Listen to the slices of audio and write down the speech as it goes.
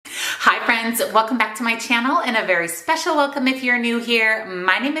friends, welcome back to my channel and a very special welcome if you're new here.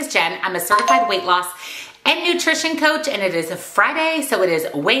 My name is Jen. I'm a certified weight loss and nutrition coach, and it is a Friday, so it is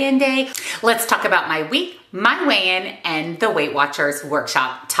weigh-in day. Let's talk about my week, my weigh-in, and the Weight Watchers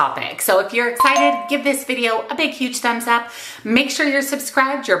workshop topic. So if you're excited, give this video a big, huge thumbs up. Make sure you're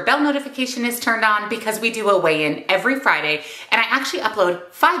subscribed, your bell notification is turned on because we do a weigh-in every Friday, and I actually upload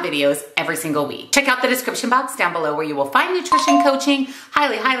 5 videos every single week. Check out the description box down below where you will find nutrition coaching.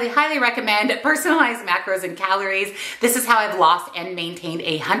 Highly recommend personalized macros and calories. This is how I've lost and maintained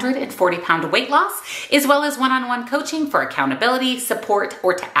a 140-pound weight loss, as well as one-on-one coaching for accountability, support,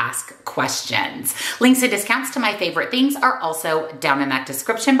 or to ask questions. Links and discounts to my favorite things are also down in that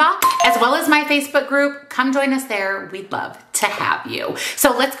description box, as well as my Facebook group. Come join us there. We'd love to have you.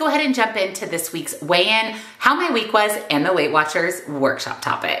 So let's go ahead and jump into this week's weigh-in, how my week was, and the Weight Watchers workshop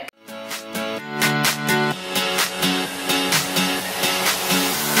topic.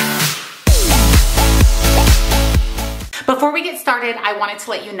 Before we get started, I wanted to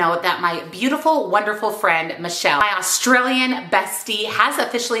let you know that my beautiful, wonderful friend, Michelle, my Australian bestie, has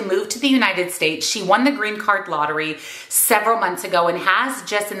officially moved to the United States. She won the green card lottery several months ago and has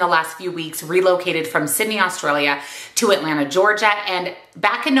just in the last few weeks relocated from Sydney, Australia to Atlanta, Georgia. And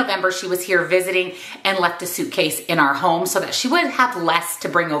back in November, she was here visiting and left a suitcase in our home so that she would have less to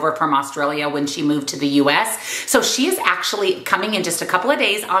bring over from Australia when she moved to the US. So she is actually coming in just a couple of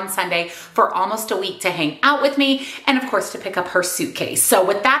days on Sunday for almost a week to hang out with me and of course to pick up her suitcase. So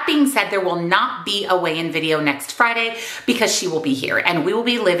with that being said, there will not be a weigh-in video next Friday because she will be here and we will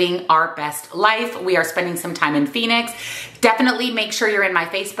be living our best life. We are spending some time in Phoenix. Definitely make sure you're in my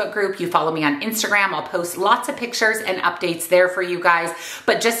Facebook group. You follow me on Instagram. I'll post lots of pictures and updates there for you guys.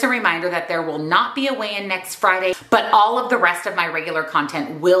 But just a reminder that there will not be a weigh-in next Friday, but all of the rest of my regular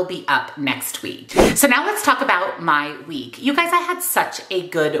content will be up next week. So now let's talk about my week. You guys, I had such a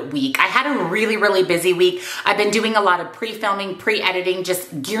good week. I had a really busy week. I've been doing a lot of pre-filming, pre-editing,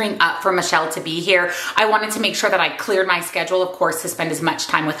 just gearing up for Michelle to be here. I wanted to make sure that I cleared my schedule, of course, to spend as much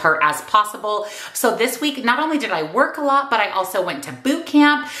time with her as possible. So this week, not only did I work a lot, but I also went to boot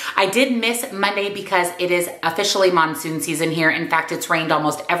camp. I did miss Monday because it is officially monsoon season here. In fact, it's rained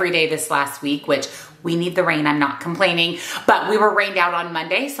almost every day this last week, which we need the rain, I'm not complaining, but we were rained out on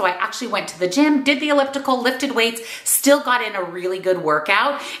Monday. So I actually went to the gym, did the elliptical, lifted weights, still got in a really good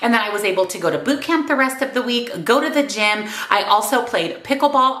workout. And then I was able to go to boot camp the rest of the week, go to the gym. I also played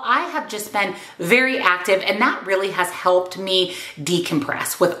pickleball. I have just been very active and that really has helped me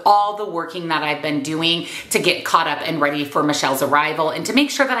decompress with all the working that I've been doing to get caught up and ready for Michelle's arrival and to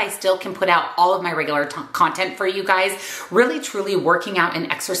make sure that I still can put out all of my regular content for you guys. Really, truly working out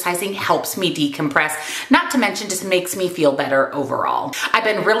and exercising helps me decompress. Not to mention just makes me feel better overall. I've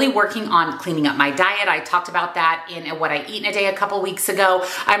been really working on cleaning up my diet. I talked about that in What I Eat in a Day a couple weeks ago.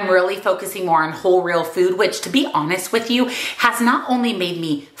 I'm really focusing more on whole real food, which to be honest with you, has not only made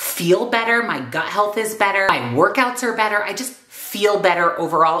me feel better, my gut health is better, my workouts are better, I just feel better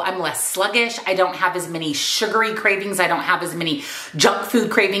overall. I'm less sluggish. I don't have as many sugary cravings. I don't have as many junk food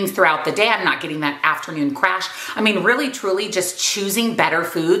cravings throughout the day. I'm not getting that afternoon crash. I mean, really, truly just choosing better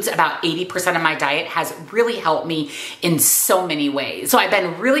foods, about 80% of my diet, has really helped me in so many ways. So I've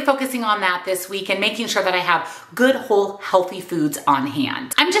been really focusing on that this week and making sure that I have good, whole, healthy foods on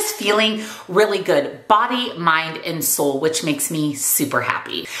hand. I'm just feeling really good, body, mind, and soul, which makes me super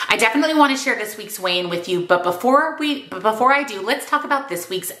happy. I definitely want to share this week's weigh-in with you, but before I do, let's talk about this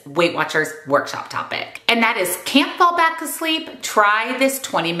week's Weight Watchers workshop topic. And that is, can't fall back asleep? Try this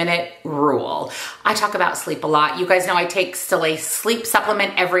 20-minute rule. I talk about sleep a lot. You guys know I take still a sleep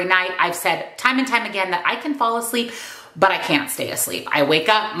supplement every night. I've said time and time again that I can fall asleep, but I can't stay asleep. I wake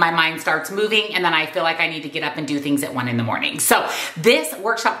up, my mind starts moving, and then I feel like I need to get up and do things at 1 in the morning. So this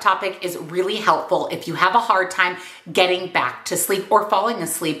workshop topic is really helpful if you have a hard time getting back to sleep or falling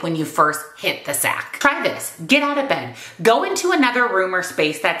asleep when you first hit the sack. Try this. Get out of bed. Go into another room or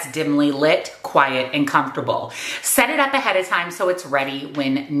space that's dimly lit, quiet, and comfortable. Set it up ahead of time so it's ready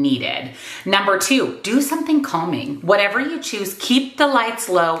when needed. Number 2, do something calming. Whatever you choose, keep the lights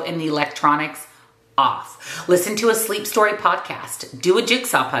low and the electronics off. Listen to a sleep story podcast. Do a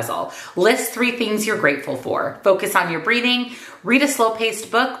jigsaw puzzle. List 3 things you're grateful for. Focus on your breathing. Read a slow-paced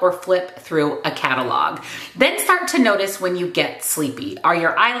book or flip through a catalog. Then start to notice when you get sleepy. Are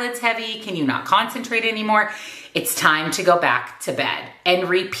your eyelids heavy? Can you not concentrate anymore? It's time to go back to bed and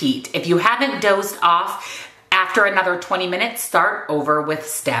repeat. If you haven't dozed off After another 20 minutes, start over with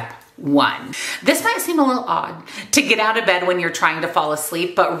step 1. This might seem a little odd to get out of bed when you're trying to fall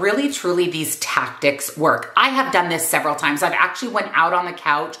asleep, but really truly these tactics work. I have done this several times. I've actually went out on the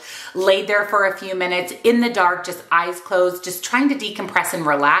couch, laid there for a few minutes in the dark, just eyes closed, just trying to decompress and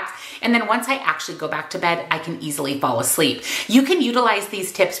relax. And then once I actually go back to bed, I can easily fall asleep. You can utilize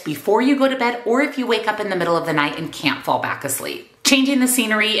these tips before you go to bed or if you wake up in the middle of the night and can't fall back asleep. Changing the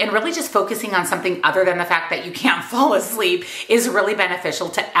scenery and really just focusing on something other than the fact that you can't fall asleep is really beneficial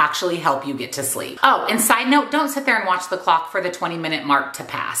to actually help you get to sleep. Oh, and side note, don't sit there and watch the clock for the 20-minute mark to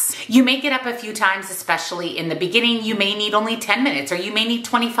pass. You may get up a few times, especially in the beginning. You may need only 10 minutes or you may need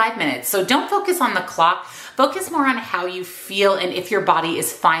 25 minutes. So don't focus on the clock. Focus more on how you feel and if your body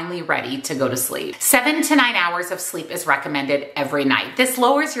is finally ready to go to sleep. 7 to 9 hours of sleep is recommended every night. This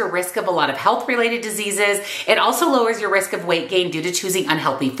lowers your risk of a lot of health-related diseases. It also lowers your risk of weight gain due to choosing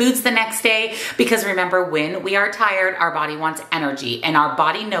unhealthy foods the next day, because remember, when we are tired, our body wants energy, and our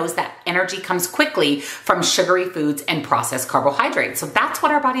body knows that energy comes quickly from sugary foods and processed carbohydrates. So that's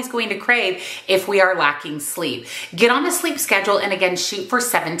what our body's going to crave if we are lacking sleep. Get on a sleep schedule and again, shoot for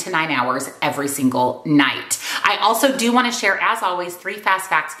 7 to 9 hours every single night. I also do want to share, as always, 3 fast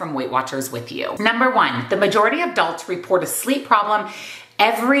facts from Weight Watchers with you. Number 1, the majority of adults report a sleep problem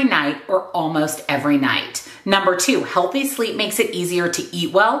every night or almost every night. Number 2, healthy sleep makes it easier to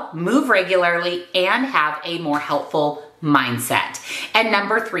eat well, move regularly, and have a more helpful mindset. And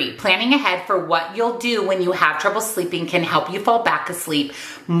number 3, planning ahead for what you'll do when you have trouble sleeping can help you fall back asleep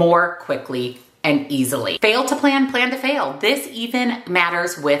more quickly and easily. Fail to plan, plan to fail. This even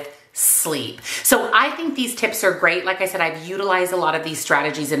matters with sleep. So I think these tips are great. Like I said, I've utilized a lot of these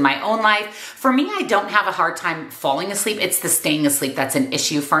strategies in my own life. For me, I don't have a hard time falling asleep. It's the staying asleep that's an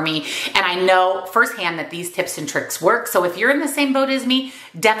issue for me. And I know firsthand that these tips and tricks work. So if you're in the same boat as me,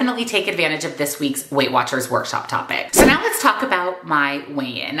 definitely take advantage of this week's Weight Watchers workshop topic. So now let's talk about my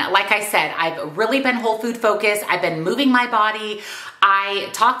weigh-in. Like I said, I've really been whole food focused. I've been moving my body. I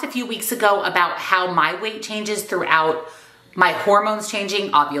talked a few weeks ago about how my weight changes throughout my hormones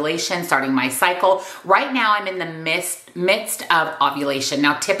changing, ovulation, starting my cycle. Right now, I'm in the midst of ovulation.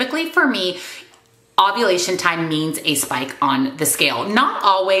 Now, typically for me, ovulation time means a spike on the scale. Not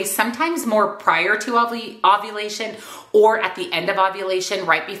always, sometimes more prior to ovulation or at the end of ovulation,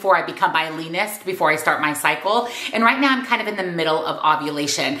 right before I become my leanest, before I start my cycle. And right now I'm kind of in the middle of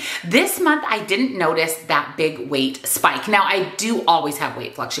ovulation. This month, I didn't notice that big weight spike. Now, I do always have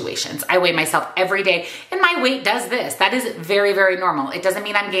weight fluctuations. I weigh myself every day and my weight does this. That is very, very normal. It doesn't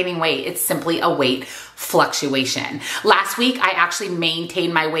mean I'm gaining weight. It's simply a weight fluctuation. Last week, I actually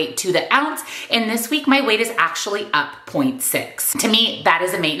maintained my weight to the ounce, and this week my weight is actually up 0.6. To me, that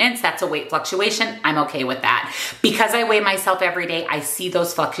is a maintenance. That's a weight fluctuation. I'm okay with that. Because I weigh myself every day, I see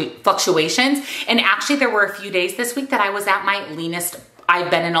those fluctuations. And actually, there were a few days this week that I was at my leanest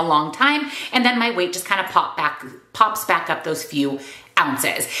I've been in a long time, and then my weight just kind of pops back up those few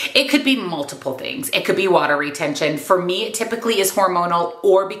ounces. It could be multiple things. It could be water retention. For me, it typically is hormonal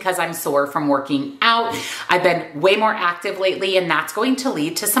or because I'm sore from working out. I've been way more active lately, and that's going to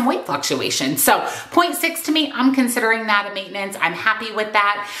lead to some weight fluctuation. So 0.6 to me, I'm considering that a maintenance. I'm happy with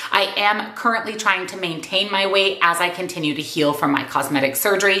that. I am currently trying to maintain my weight as I continue to heal from my cosmetic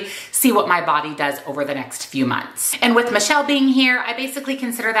surgery, see what my body does over the next few months. And with Michelle being here, I basically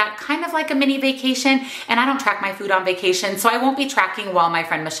consider that kind of like a mini vacation, and I don't track my food on vacation, so I won't be tracking while my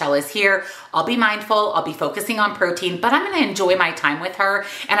friend Michelle is here. I'll be mindful, I'll be focusing on protein, but I'm gonna enjoy my time with her,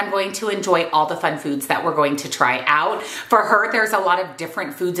 and I'm going to enjoy all the fun foods that we're going to try out. For her, there's a lot of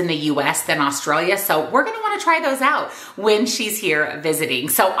different foods in the US than Australia, so we're gonna wanna try those out when she's here visiting.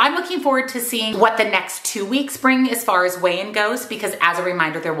 So I'm looking forward to seeing what the next 2 weeks bring as far as weigh-in goes, because as a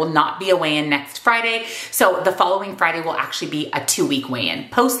reminder, there will not be a weigh-in next Friday. So the following Friday will actually be a 2-week weigh-in.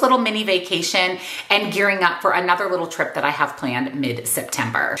 Post little mini vacation and gearing up for another little trip that I have planned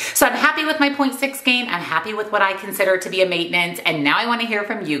mid-September. So I'm happy with my 0.6 gain. I'm happy with what I consider to be a maintenance. And now I want to hear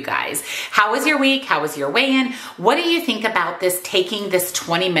from you guys. How was your week? How was your weigh-in? What do you think about this, taking this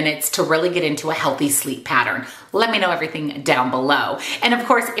 20 minutes to really get into a healthy sleep pattern? Let me know everything down below. And of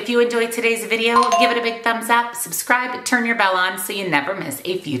course, if you enjoyed today's video, give it a big thumbs up, subscribe, turn your bell on so you never miss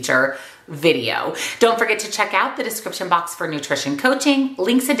a future video. Don't forget to check out the description box for nutrition coaching,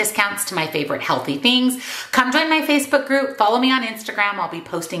 links and discounts to my favorite healthy things. Come join my Facebook group, follow me on Instagram. I'll be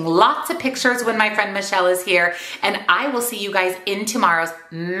posting lots of pictures when my friend Michelle is here, and I will see you guys in tomorrow's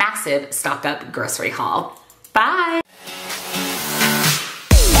massive stock up grocery haul. Bye.